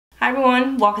Hi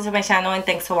everyone, welcome to my channel and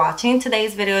thanks for watching.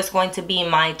 Today's video is going to be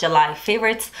my July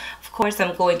favorites. Of course,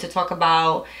 I'm going to talk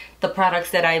about the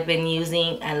products that I've been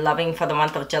using and loving for the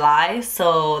month of July.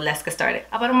 So let's get started.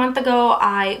 About a month ago,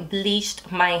 I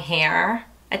bleached my hair.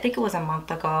 I think it was a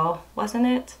month ago, wasn't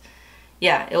it?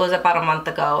 Yeah, it was about a month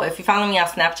ago. If you follow me on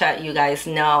Snapchat, you guys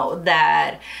know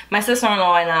that my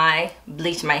sister-in-law and I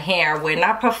bleached my hair. We're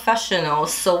not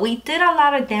professionals, so we did a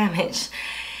lot of damage.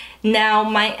 Now,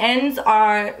 my ends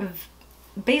are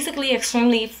basically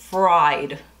extremely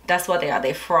fried. That's what they are,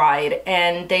 they're fried.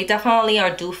 And they definitely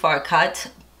are due for a cut.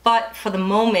 But for the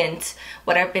moment,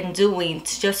 what I've been doing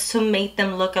just to make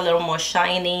them look a little more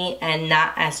shiny and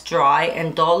not as dry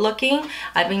and dull looking,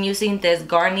 I've been using this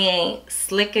Garnier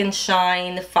Slick and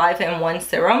Shine 5-in-1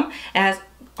 serum. It has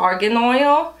argan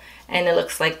oil and it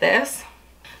looks like this.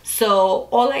 So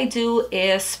all I do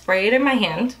is spray it in my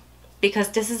hand, because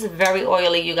this is very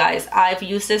oily, you guys. I've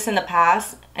used this in the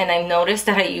past and I've noticed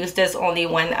that I use this only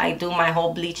when I do my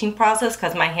whole bleaching process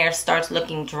because my hair starts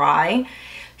looking dry.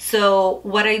 So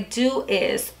what I do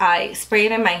is I spray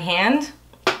it in my hand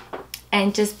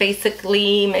and just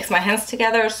basically mix my hands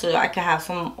together so I can have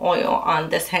some oil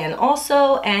on this hand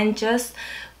also, and just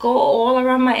go all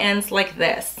around my ends like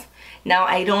this. Now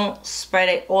I don't spread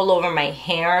it all over my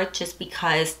hair just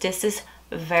because this is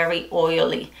very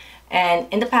oily.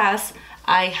 And in the past,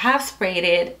 I have sprayed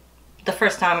it. The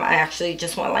first time I actually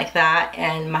just went like that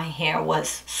and my hair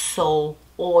was so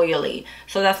oily.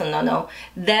 So that's a no-no.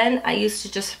 Then I used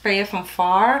to just spray it from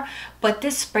far, but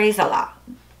this sprays a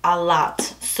lot.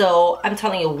 So I'm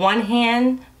telling you, one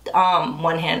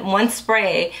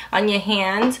spray on your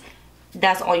hand,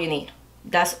 that's all you need.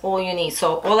 That's all you need.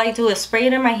 So all I do is spray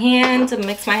it in my hand,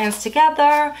 mix my hands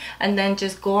together, and then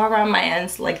just go around my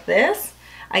ends like this.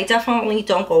 I definitely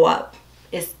don't go up.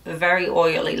 It's very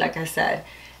oily, like I said.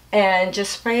 And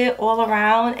just spray it all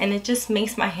around, and it just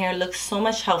makes my hair look so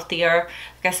much healthier.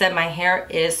 Like I said, my hair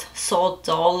is so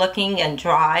dull looking and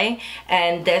dry,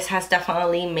 and this has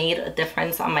definitely made a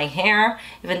difference on my hair,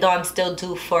 even though I'm still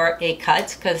due for a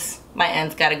cut because my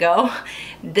ends gotta go.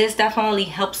 This definitely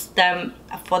helps them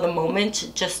for the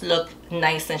moment just look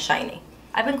nice and shiny.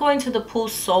 I've been going to the pool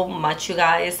so much, you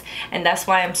guys, and that's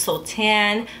why I'm so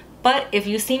tan. But if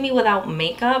you see me without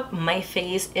makeup, my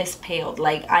face is pale.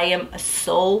 Like, I am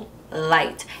so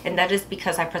light, and that is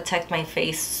because I protect my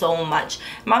face so much.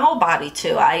 My whole body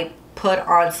too. I put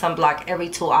on sunblock every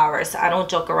 2 hours. I don't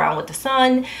joke around with the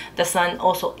sun. The sun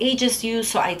also ages you,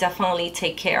 so I definitely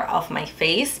take care of my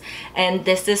face. And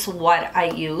this is what I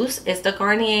use. It's the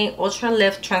Garnier Ultra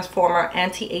Lift Transformer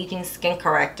Anti-Aging Skin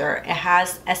Corrector. It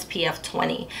has SPF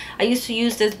 20. I used to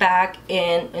use this back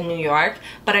in New York,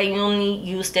 but I only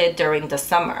used it during the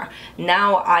summer.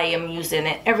 Now I am using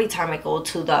it every time I go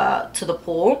to the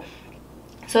pool.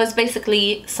 So it's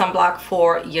basically sunblock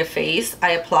for your face. I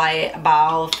apply it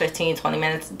about 15-20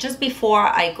 minutes just before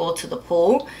I go to the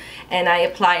pool, and I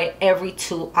apply it every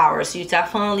 2 hours. You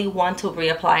definitely want to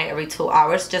reapply every 2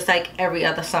 hours, just like every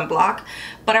other sunblock.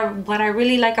 But what I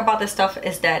really like about this stuff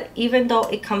is that even though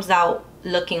it comes out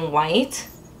looking white,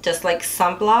 just like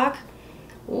sunblock,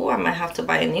 ooh, I might have to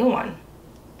buy a new one.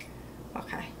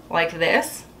 Okay, like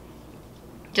this,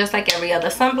 just like every other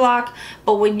sunblock.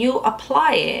 But when you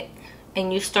apply it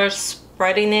and you start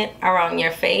spreading it around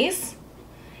your face,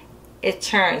 it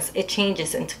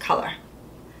changes into color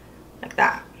like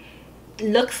that. It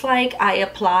looks like I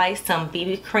apply some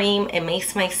BB cream. It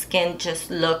makes my skin just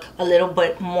look a little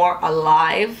bit more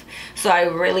alive, so I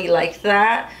really like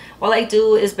that. All I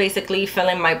do is basically fill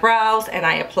in my brows and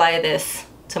I apply this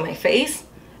to my face,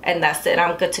 and that's it.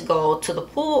 I'm good to go to the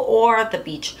pool or the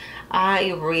beach.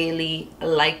 I really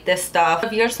like this stuff.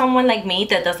 If you're someone like me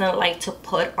that doesn't like to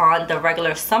put on the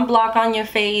regular sunblock on your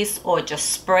face, or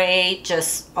just spray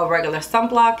just a regular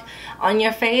sunblock on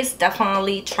your face,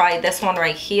 definitely try this one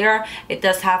right here. It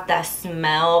does have that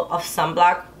smell of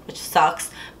sunblock, which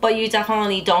sucks, but you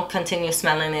definitely don't continue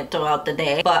smelling it throughout the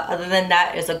day. But other than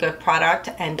that, it's a good product,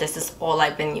 and this is all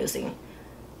I've been using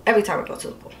every time I go to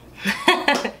the pool.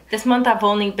 This month I've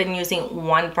only been using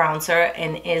one bronzer,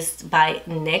 and it's by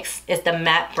NYX. It's the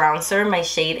matte bronzer. My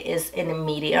shade is in a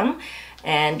medium,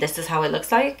 and this is how it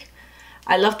looks like.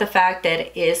 I love the fact that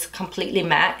it is completely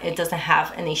matte. It doesn't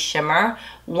have any shimmer.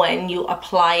 When you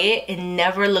apply it, it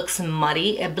never looks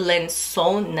muddy. It blends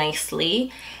so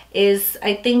nicely. Is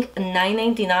I think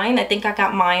 $9.99. I think I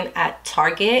got mine at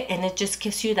Target, and it just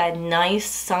gives you that nice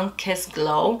sun-kissed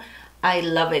glow. I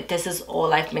love it. This is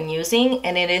all I've been using,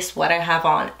 and it is what I have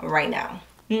on right now.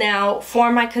 Now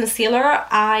for my concealer,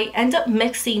 I end up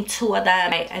mixing two of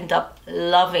them. I end up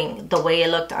loving the way it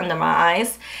looked under my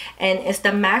eyes, and it's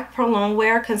the MAC Prolong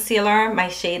Wear Concealer. My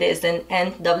shade is in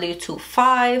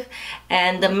NW25,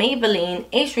 and the Maybelline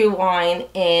Age Rewind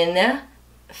in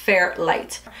Fair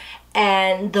Light.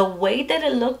 And the way that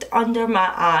it looked under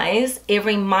my eyes, it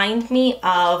reminded me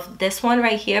of this one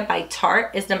right here by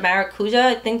Tarte. Is the Maracuja,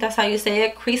 I think that's how you say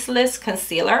it, creaseless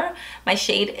concealer. My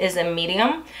shade is in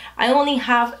medium. I only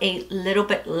have a little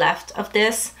bit left of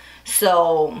this,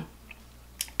 so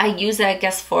I use it, I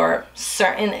guess, for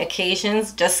certain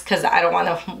occasions just because I don't want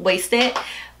to waste it.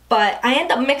 But I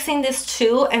end up mixing this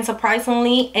too, and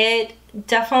surprisingly it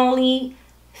definitely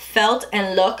felt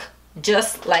and looked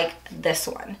just like this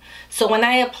one. So when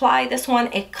I apply this one,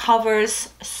 it covers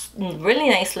really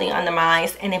nicely under my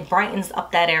eyes and it brightens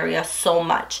up that area so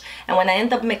much. And when I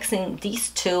end up mixing these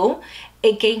two,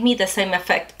 it gave me the same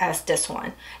effect as this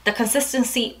one. The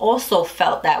consistency also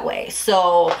felt that way.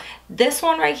 So this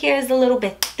one right here is a little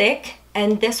bit thick,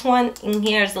 and this one in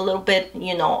here is a little bit,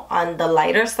 you know, on the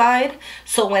lighter side.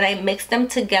 So when I mix them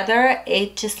together,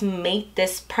 it just made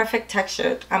this perfect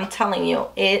texture. I'm telling you,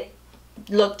 it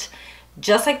looked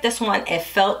just like this one, it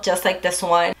felt just like this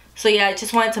one. So yeah, I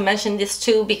just wanted to mention this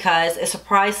too because it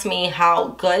surprised me how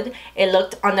good it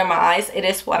looked under my eyes. It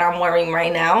is what I'm wearing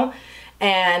right now.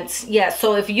 And yeah,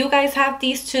 so if you guys have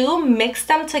these two, mix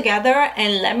them together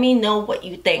and let me know what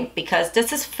you think, because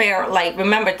this is Fair Light.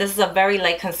 Remember, this is a very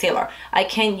light concealer. I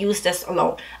can't use this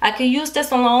alone. I could use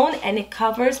this alone and it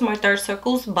covers my dark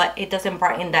circles, but it doesn't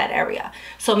brighten that area.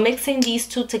 So mixing these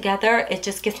two together, it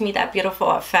just gives me that beautiful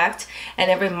effect,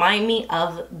 and it reminds me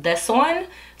of this one.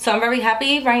 So I'm very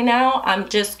happy right now. I'm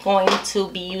just going to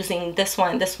be using this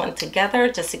one and this one together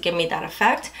just to give me that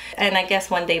effect. And I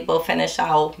guess when they both finish,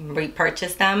 I'll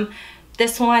repurchase them.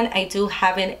 This one, I do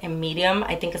have it in medium.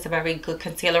 I think it's a very good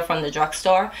concealer from the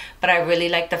drugstore. But I really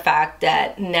like the fact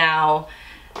that now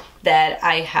that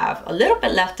I have a little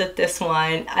bit left of this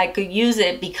one, I could use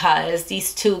it because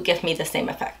these two give me the same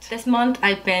effect. This month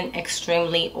I've been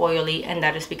extremely oily, and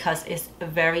that is because it's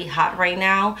very hot right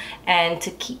now, and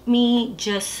to keep me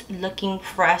just looking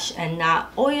fresh and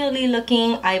not oily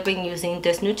looking, I've been using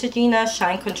this Neutrogena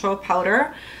Shine Control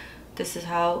Powder. This is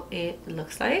how it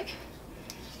looks like,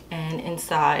 and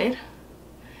inside.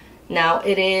 Now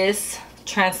it is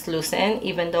translucent,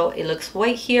 even though it looks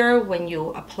white here. When you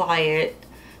apply it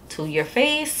to your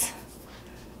face,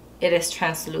 it is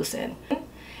translucent,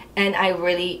 and I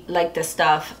really like this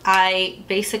stuff. I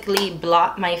basically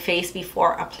blot my face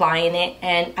before applying it,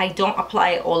 and I don't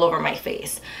apply it all over my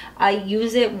face. I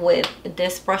use it with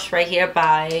this brush right here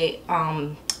by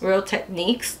Real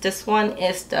Techniques. This one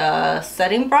is the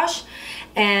setting brush,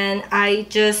 and I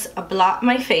just blot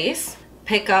my face,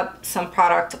 pick up some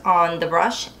product on the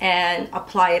brush and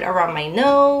apply it around my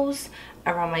nose,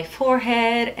 around my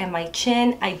forehead and my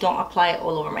chin. I don't apply it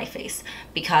all over my face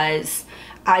because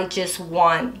I just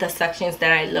want the sections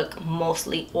that I look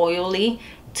mostly oily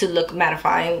to look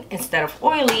mattifying instead of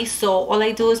oily. So all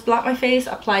I do is blot my face,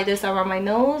 apply this around my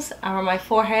nose, around my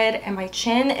forehead and my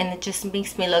chin, and it just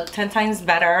makes me look 10 times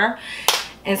better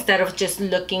instead of just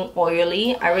looking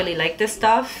oily. I really like this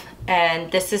stuff,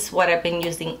 and this is what I've been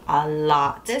using a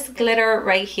lot. This glitter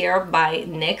right here by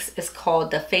NYX is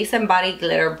called the Face and Body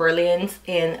Glitter Brilliance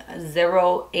in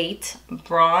 08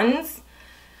 Bronze.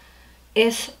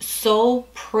 It's so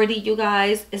pretty, you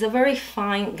guys. It's a very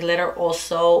fine glitter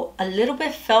also. A little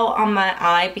bit fell on my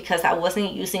eye because I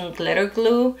wasn't using glitter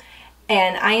glue,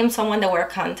 and I am someone that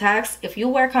wears contacts. If you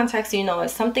wear contacts, you know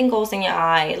if something goes in your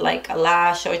eye, like a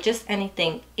lash or just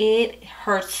anything, it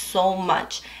hurts so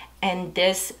much, and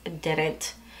this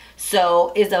didn't.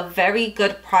 So it's a very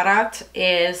good product.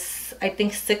 Is I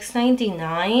think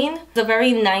 $6.99. It's a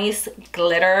very nice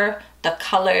glitter. The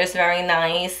color is very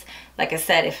nice. Like I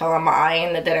said, it fell on my eye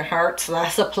and it didn't hurt, so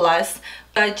that's a plus.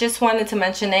 But I just wanted to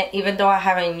mention it, even though I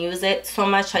haven't used it so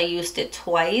much. I used it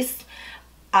twice.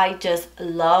 I just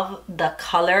love the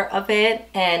color of it,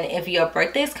 and if your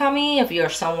birthday's coming, if you're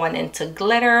someone into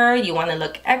glitter, you want to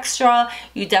look extra,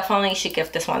 you definitely should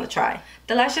give this one a try.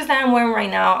 The lashes that I'm wearing right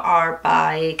now are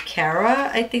by Cara,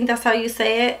 I think that's how you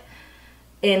say it,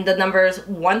 in the numbers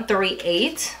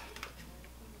 138.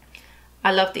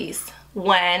 I love these.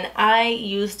 When I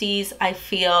use these, I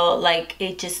feel like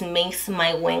it just makes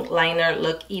my wing liner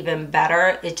look even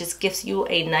better. It just gives you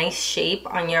a nice shape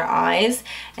on your eyes,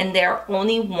 and they're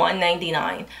only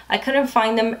 $1.99. I couldn't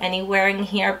find them anywhere in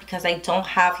here because I don't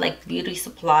have like beauty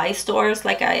supply stores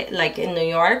like in New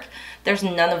York. There's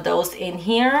none of those in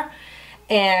here.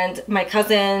 And my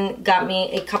cousin got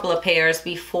me a couple of pairs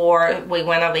before we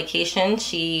went on vacation.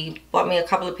 She bought me a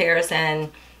couple of pairs, and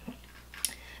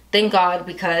thank God,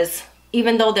 because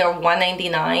even though they're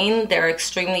 $1.99, they're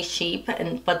extremely cheap,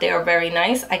 but they are very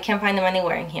nice. I can't find them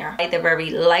anywhere in here. They're very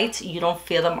light. You don't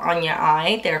feel them on your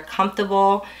eye. They're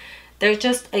comfortable. They're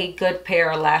just a good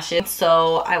pair of lashes.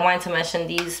 So I wanted to mention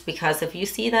these because if you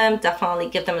see them, definitely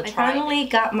give them a try. I finally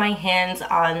got my hands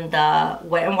on the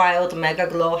Wet n Wild Mega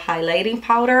Glow Highlighting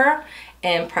Powder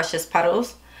in Precious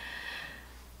Petals.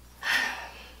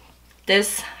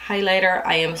 This highlighter,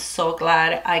 I am so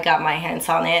glad I got my hands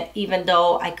on it, even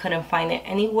though I couldn't find it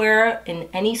anywhere, in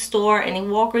any store, any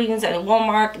Walgreens, any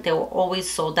Walmart. They were always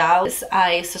sold out.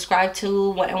 I subscribed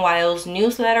to Wet n Wild's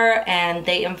newsletter, and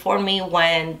they informed me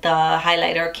when the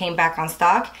highlighter came back on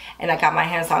stock, and I got my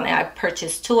hands on it. I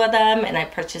purchased 2 of them, and I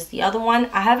purchased the other one.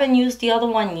 I haven't used the other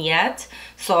one yet,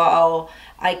 so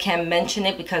I can mention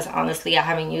it because honestly I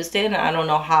haven't used it and I don't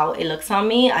know how it looks on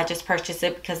me. I just purchased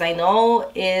it because I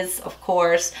know is of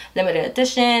course limited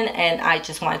edition and I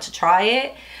just wanted to try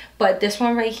it. But this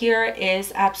one right here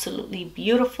is absolutely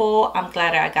beautiful. I'm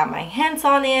glad I got my hands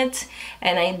on it,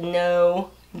 and I know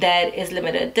that is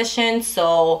limited edition,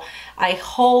 so I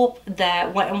hope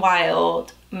that Wet n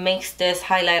Wild makes this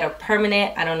highlighter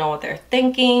permanent. I don't know what they're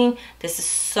thinking. This is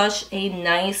such a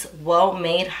nice,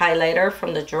 well-made highlighter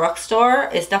from the drugstore.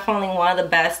 It's definitely one of the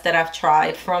best that I've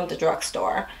tried from the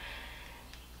drugstore.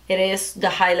 It is the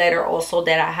highlighter also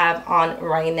that I have on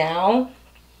right now.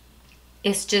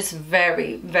 It's just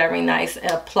very, very nice.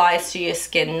 It applies to your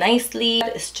skin nicely.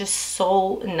 It's just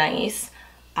so nice.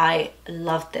 I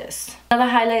love this. Another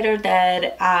highlighter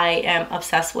that I am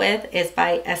obsessed with is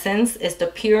by Essence. It's the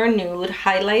Pure Nude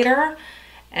highlighter,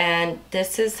 and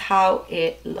this is how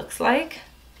it looks like.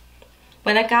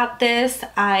 When I got this,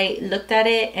 I looked at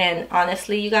it, and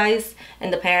honestly, you guys,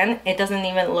 in the pan, it doesn't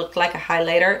even look like a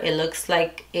highlighter. It looks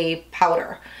like a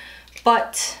powder,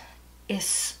 but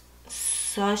it's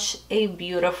such a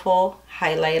beautiful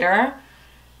highlighter.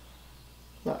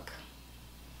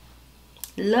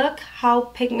 Look how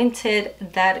pigmented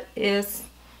that is.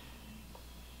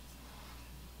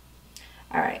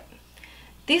 Alright,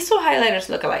 these 2 highlighters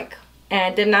look alike, and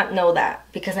I did not know that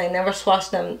because I never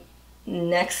swatched them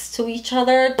next to each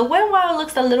other. The Wet n Wild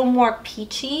looks a little more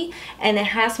peachy and it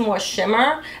has more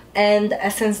shimmer, and the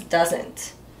Essence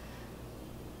doesn't.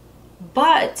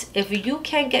 But if you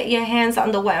can get your hands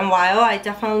on the Wet n Wild, I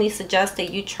definitely suggest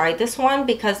that you try this one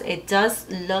because it does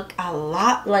look a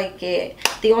lot like it.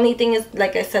 The only thing is,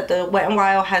 like I said, the Wet n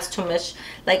Wild has too much,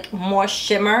 like, more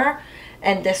shimmer,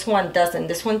 and this one doesn't.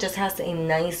 This one just has a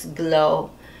nice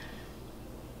glow.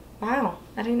 Wow,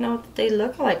 I didn't know that they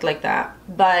look like that.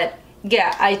 But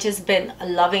yeah, I just been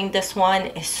loving this one.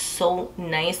 It's so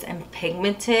nice and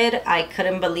pigmented. I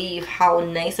couldn't believe how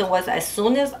nice it was. As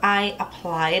soon as I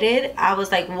applied it, I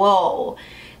was like, whoa.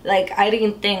 Like, I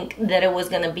didn't think that it was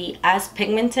gonna be as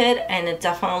pigmented, and it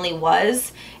definitely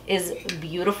was. It's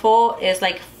beautiful. It's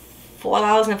like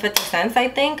 $4.50, I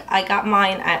think. I got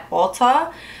mine at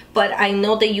Ulta, but I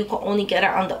know that you can only get it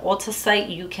on the Ulta site.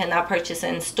 You cannot purchase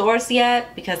it in stores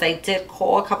yet, because I did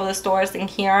call a couple of stores in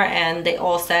here and they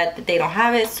all said that they don't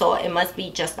have it, so it must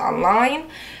be just online.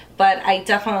 But I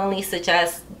definitely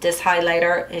suggest this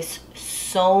highlighter. Is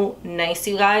so nice,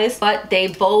 you guys. But they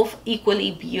both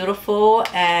equally beautiful,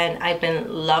 and I've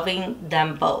been loving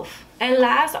them both. And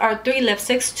last are 3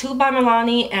 lipsticks, 2 by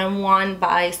Milani and 1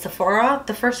 by Sephora.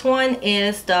 The first one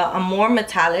is the Amore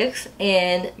Metallics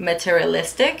in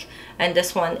Materialistic, and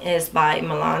this one is by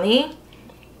Milani.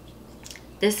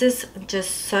 This is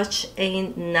just such a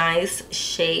nice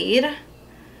shade.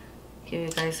 Give you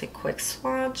guys a quick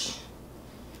swatch.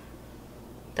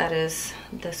 That is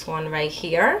this one right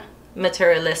here,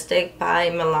 Materialistic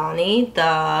by Milani,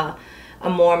 the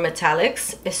Amore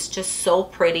Metallics. It's just so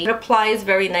pretty. It applies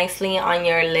very nicely on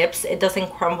your lips. It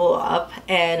doesn't crumble up,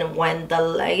 and when the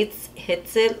light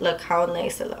hits it, look how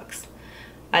nice it looks.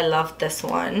 I love this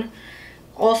one.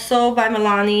 Also by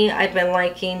Milani, I've been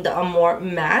liking the Amore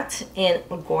Matte in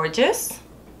Gorgeous.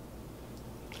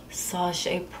 Such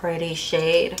a pretty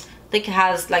shade. I think it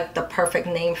has like the perfect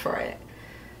name for it.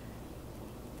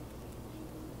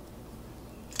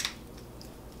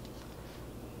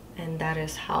 And that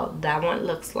is how that one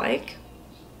looks like.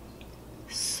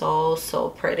 So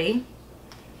pretty.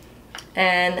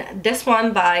 And this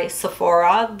one by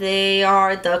Sephora, they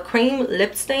are the cream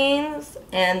lip stains,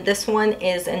 and this one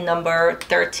is in number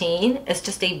 13. It's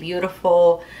just a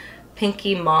beautiful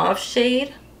pinky mauve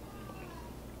shade.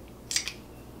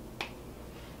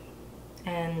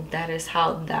 and that is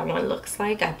how that one looks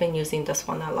like. I've been using this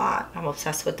one a lot. I'm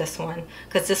obsessed with this one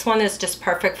because this one is just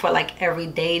perfect for like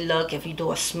everyday look. If you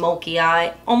do a smoky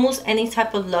eye, almost any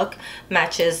type of look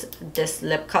matches this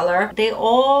lip color. They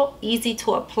all easy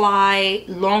to apply,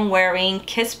 long wearing,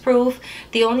 kiss proof.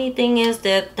 The only thing is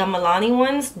that the Milani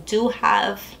ones do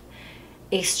have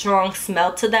a strong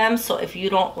smell to them, so if you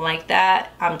don't like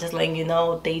that, I'm just letting you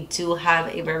know they do have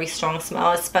a very strong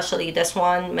smell, especially this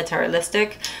one,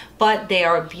 materialistic, but they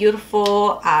are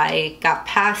beautiful. I got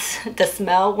past the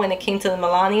smell when it came to the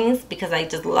Milanis because I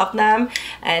just love them,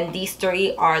 and these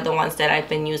three are the ones that I've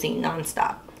been using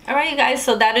non-stop. Alright you guys,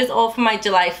 so that is all for my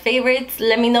July favorites.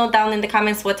 Let me know down in the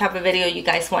comments what type of video you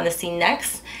guys want to see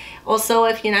next. Also,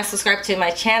 if you're not subscribed to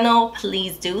my channel,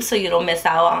 please do so you don't miss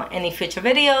out on any future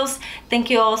videos.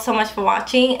 Thank you all so much for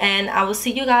watching, and I will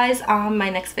see you guys on my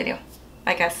next video.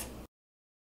 Bye guys.